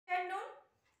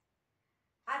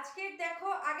আজকের দেখো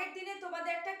আগের দিনে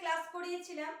তোমাদের একটা ক্লাস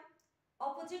করিয়েছিলাম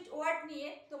অপোজিট ওয়ার্ড নিয়ে।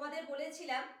 তোমাদের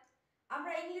বলেছিলাম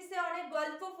আমরা ইংলিশে অনেক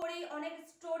গল্প পড়ি, অনেক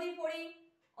স্টোরি পড়ি,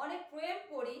 অনেক পোয়েম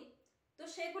পড়ি। তো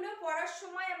সেগুলো পড়ার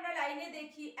সময় আমরা লাইনে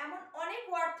দেখি এমন অনেক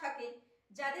ওয়ার্ড থাকে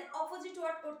যাদের অপোজিট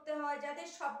ওয়ার্ড করতে হয়, যাদের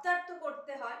শব্দার্থ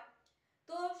করতে হয়।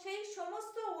 তো সেই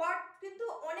সমস্ত ওয়ার্ড কিন্তু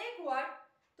অনেক ওয়ার্ড,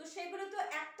 তো সেগুলো তো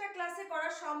একটা ক্লাসে করা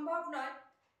সম্ভব নয়।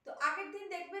 তো আগের দিন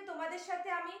দেখবে তোমাদের সাথে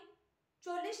আমি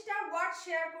 40টা ওয়ার্ড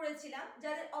শেয়ার করেছিলাম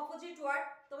যাদের অপোজিট ওয়ার্ড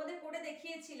তোমাদের করে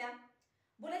দেখিয়েছিলাম।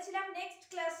 বলেছিলাম নেক্সট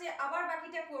ক্লাসে আবার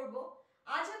বাকিটা করব।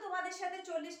 আজও তোমাদের সাথে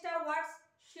 40টা ওয়ার্ডস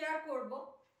শেয়ার করব।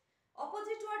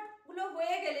 অপোজিট ওয়ার্ডগুলো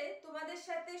হয়ে গেলে তোমাদের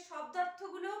সাথে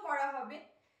শব্দার্থগুলোও করা হবে।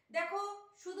 দেখো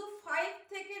শুধু 5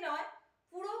 থেকে নয়,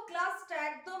 পুরো ক্লাসটা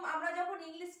একদম আমরা যখন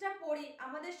ইংলিশটা পড়ি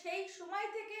আমাদের সেই সময়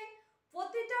থেকে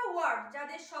প্রতিটা ওয়ার্ড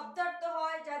যাদের শব্দার্থ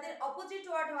হয়, যাদের অপোজিট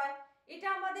ওয়ার্ড হয়, এটা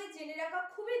আমাদের জেনে রাখা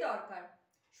খুবই দরকার।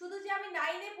 শুধু যে আমি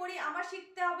 9-এ পড়ি আমার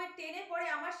শিখতে হবে, 10-এ পড়ে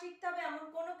আমার শিখতে হবে এমন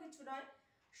কোনো কিছু নয়।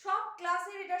 সব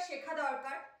ক্লাসের এটা শেখা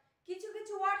দরকার। কিছু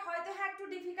কিছু ওয়ার্ড হয়তো হ্যাঁ একটু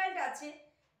ডিফিকাল্ট আছে,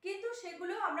 কিন্তু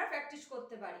সেগুলো আমরা প্র্যাকটিস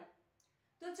করতে পারি।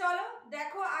 তো চলো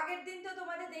দেখো, আগের দিন তো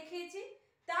তোমাদের দেখিয়েছি,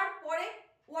 তারপরে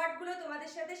ওয়ার্ডগুলো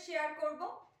তোমাদের সাথে শেয়ার করব।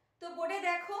 তো বোর্ডে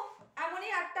দেখো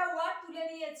এমনই একটা ওয়ার্ড তুলে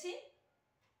নিয়েছি।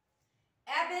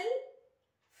 Abel,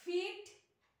 fit,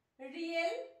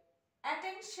 real,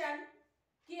 attention,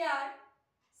 care,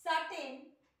 certain,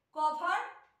 cover,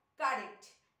 correct.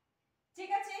 ঠিক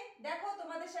আছে, দেখো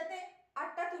তোমাদের সাথে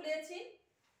 8টা তুলেছি।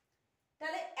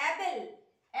 তাহলে অ্যাবেল,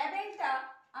 অ্যাবেলটা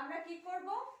আমরা কি করব?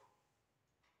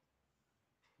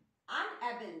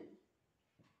 আনঅ্যাবেল।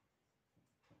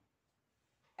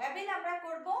 অ্যাবেল আমরা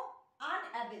করব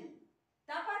আনঅ্যাবেল।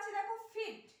 তারপর আছে দেখো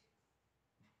ফিট,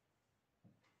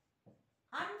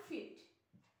 আনফিট।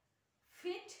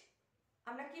 ফিট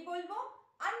আমরা কি বলবো?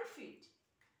 আনফিট।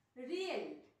 Real,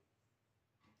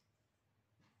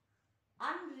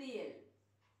 Unreal.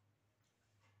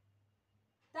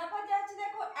 তারপর যাচ্ছে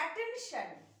দেখো অ্যাটেনশন,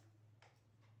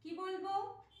 কি বলবো?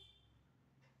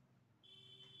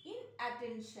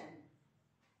 ইনঅ্যাটেনশন,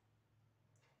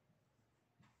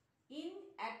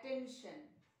 ইনঅ্যাটেনশন।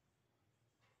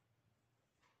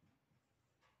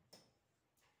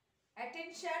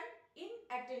 অ্যাটেনশন,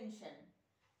 ইনঅ্যাটেনশন।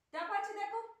 তারপর আছে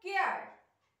দেখো কেয়ার,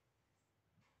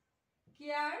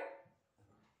 কেয়ারলেসনেস।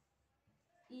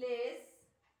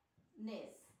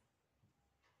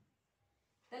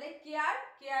 তাহলে কেয়ার,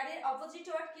 কেয়ারের অপোজিট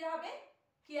ওয়ার্ড কি হবে?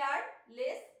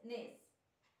 কেয়ারলেসনেস।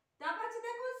 তারপর আছে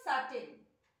দেখো সার্টেন,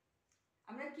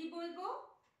 আমরা কি বলবো?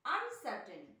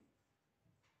 Uncertain.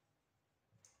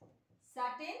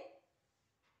 Certain,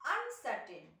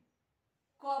 uncertain.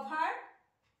 Cover,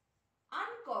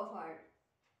 uncover.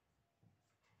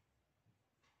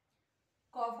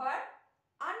 Cover,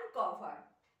 uncover.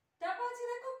 তারপর আছে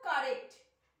দেখো কারেক্ট,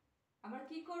 আমরা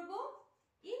কি করব?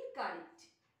 ইনকারেক্ট।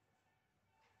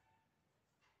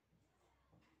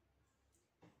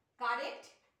 Correct,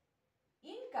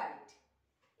 incorrect.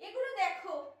 এগুলো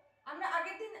দেখো আমরা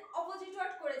আগের দিন অপোজিট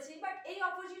ওয়ার্ড করেছি, বাট এই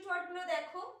অপোজিট ওয়ার্ডগুলো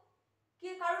দেখো কি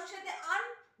কারোর সাথে আন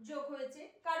যোগ হয়েছে,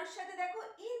 কারোর সাথে দেখো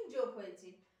ইন যোগ হয়েছে।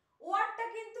 ওয়ার্ডটা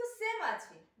কিন্তু সেম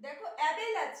আছে। দেখো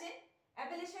অ্যাবেল আছে,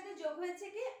 অ্যাবেলের সাথে যোগ হয়েছে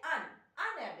কি আন,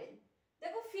 আনঅ্যাবেল।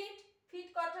 দেখো ফিট, ফিট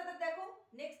কথাটা দেখো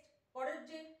নেক্সট পরের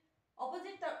যে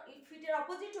অপোজিট, ফিটের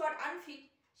অপোজিট ওয়ার্ড আনফিট,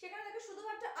 সেখানে দেখো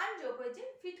শুধুমাত্র আন যোগ হয়েছে,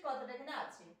 ফিট কথাটা এখানে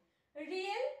আছে।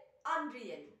 Real,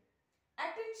 Unreal.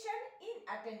 Attention,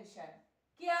 ইনঅ্যাটেনশন।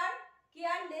 Care,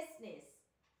 carelessness.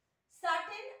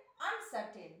 Certain,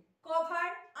 uncertain. Cover,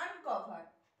 uncover.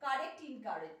 Correct,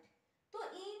 incorrect. তো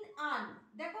ইন, আন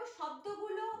দেখো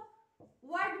শব্দগুলো,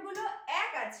 ওয়ার্ডগুলো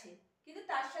এক আছে, কিন্তু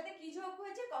তার সাথে কি যোগ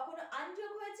হয়েছে? কখনো আন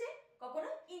যোগ হয়েছে, কখনো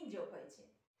ইন যোগ হয়েছে।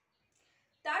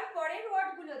 তারপরের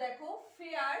ওয়ার্ডগুলো দেখো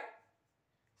fair,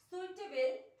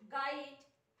 suitable, guide,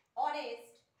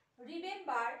 honest,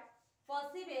 remember,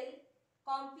 possible,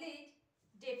 complete,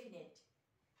 definite.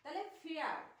 তাহলে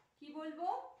ফেয়ার কি বলবো?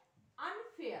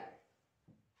 আনফেয়ার।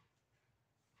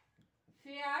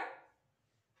 ফেয়ার,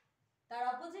 তার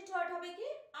অপোজিট ওয়ার্ড হবে কি?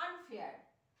 আনফেয়ার।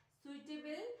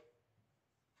 Suitable,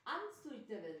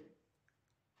 unsuitable.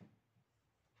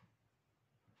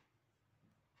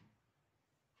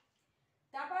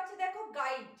 তারপর আছে দেখো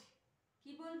গাইড,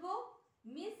 কি বলবো?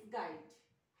 Misguide.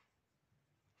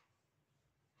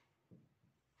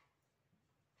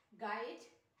 Guide,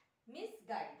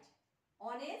 misguide.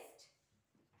 Honest,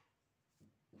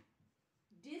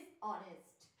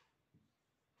 dishonest.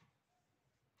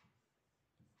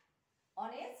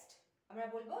 Honest আমরা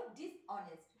বলবো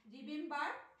dishonest. Remember,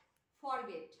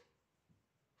 forget.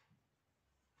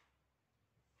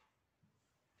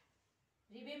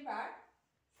 Remember,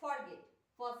 forget.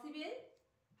 Possible,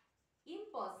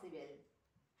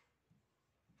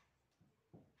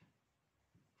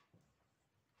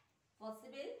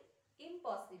 possible,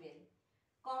 impossible,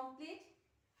 complete,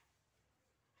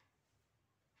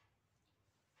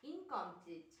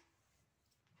 incomplete,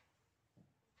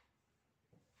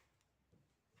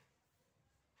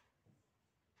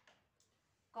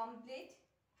 complete,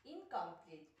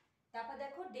 incomplete. তারপর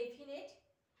দেখো ডেফিনেট,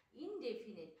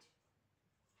 ইনডেফিনেট।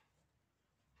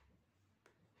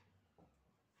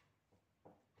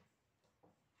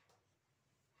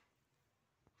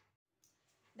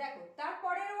 দেখো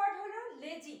তারপরের ওয়ার্ড হলো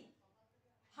lazy,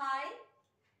 high,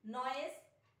 noise,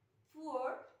 poor,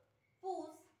 push,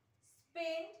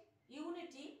 spend,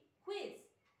 unity, who's.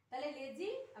 তাহলে লেজি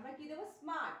আমরা কি দেবো?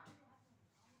 স্মার্ট।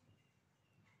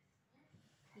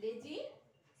 Lazy,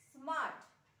 smart.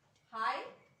 হাই,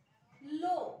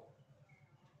 লো,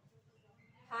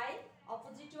 হাই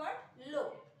অপোজিট ওয়ার্ড লো।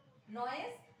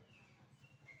 Noise,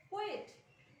 coed.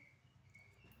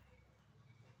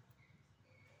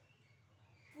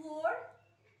 Poor,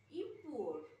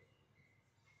 ইম্পুয়ার।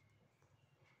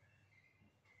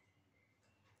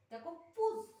 দেখো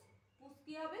পুশ, পুশ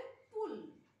কি হবে? পুল।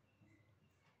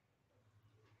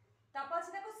 তারপর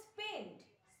আছে দেখো স্পেন্ড,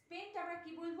 স্পেন্ড আমরা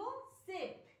কি বলবো?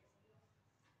 সেভ।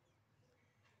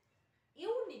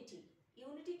 ইউনিটি,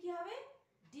 ইউনিটি কি হবে?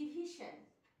 Division.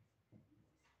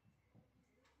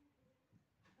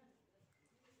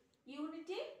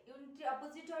 Unity, unity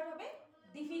opposite word হবে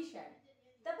ডিভিশন।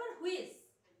 তারপর হুইজ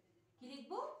কি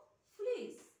লিখবো?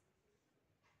 ফ্লিজ।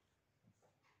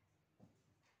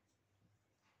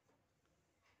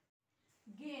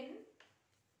 Gain,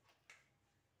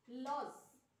 loss,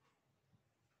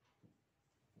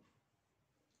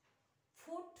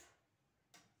 foot,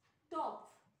 top,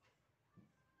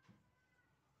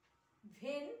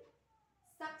 when,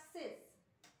 success,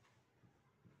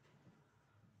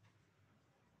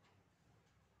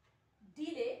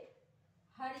 delay,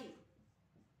 হারি,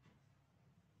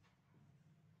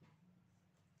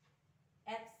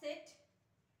 অ্যাপসেট,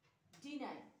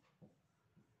 deny,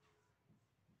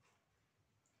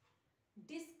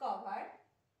 discover,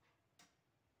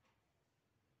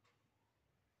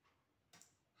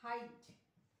 hide,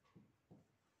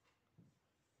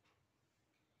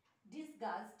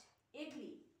 disgust,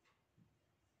 ugly,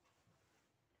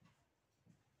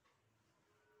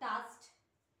 trust,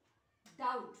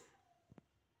 doubt।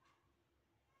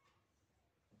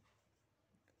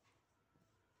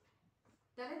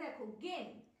 তাহলে দেখো গেন,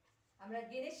 আমরা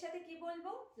গেনের সাথে কি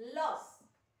বলবো? Loss.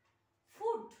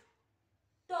 Food,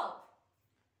 top,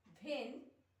 when,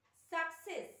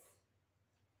 success,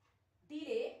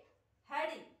 delay,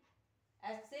 Harry,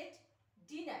 অ্যাপসেট,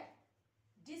 deny,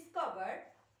 discover,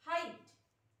 hide,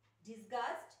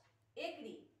 disgust,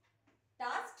 agri,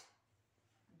 টাস্ট,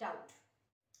 doubt.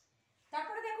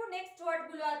 তারপরে দেখো নেক্সট ওয়ার্ড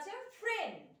গুলো আছে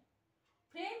ফ্রেন্ড।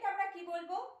 ফ্রেন্ড আমরা কি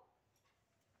বলবো?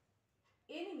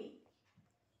 এনিমি।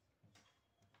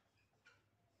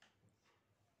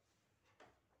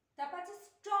 তারপর আছে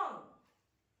strong,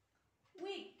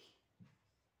 week,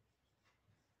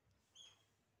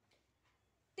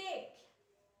 take,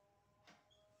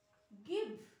 give,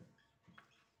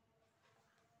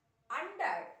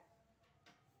 under.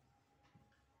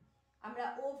 আমরা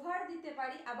ওভার দিতে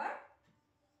পারি, আবার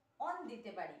অন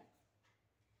দিতে পারি।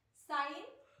 Sign,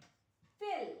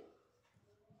 fail,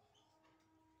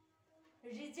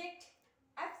 reject,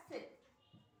 absent,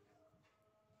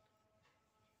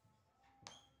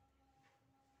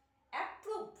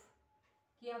 approve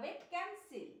কি হবে?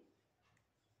 ক্যান্সেল।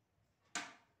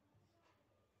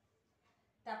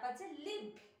 তারপর আছে লিভ,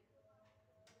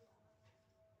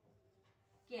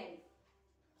 ক্যারি।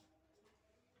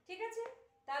 ঠিক আছে,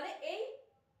 তাহলে এই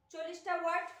 40টা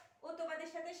ওয়ার্ড ও তোমাদের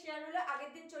সাথে শেয়ার হলো।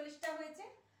 আগের দিন 40টা হয়েছে,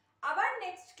 আবার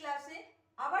নেক্সট ক্লাসে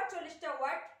আবার 40টা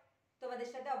ওয়ার্ড তোমাদের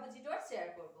সাথে অপোজিট ওয়ার্ড শেয়ার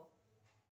করব।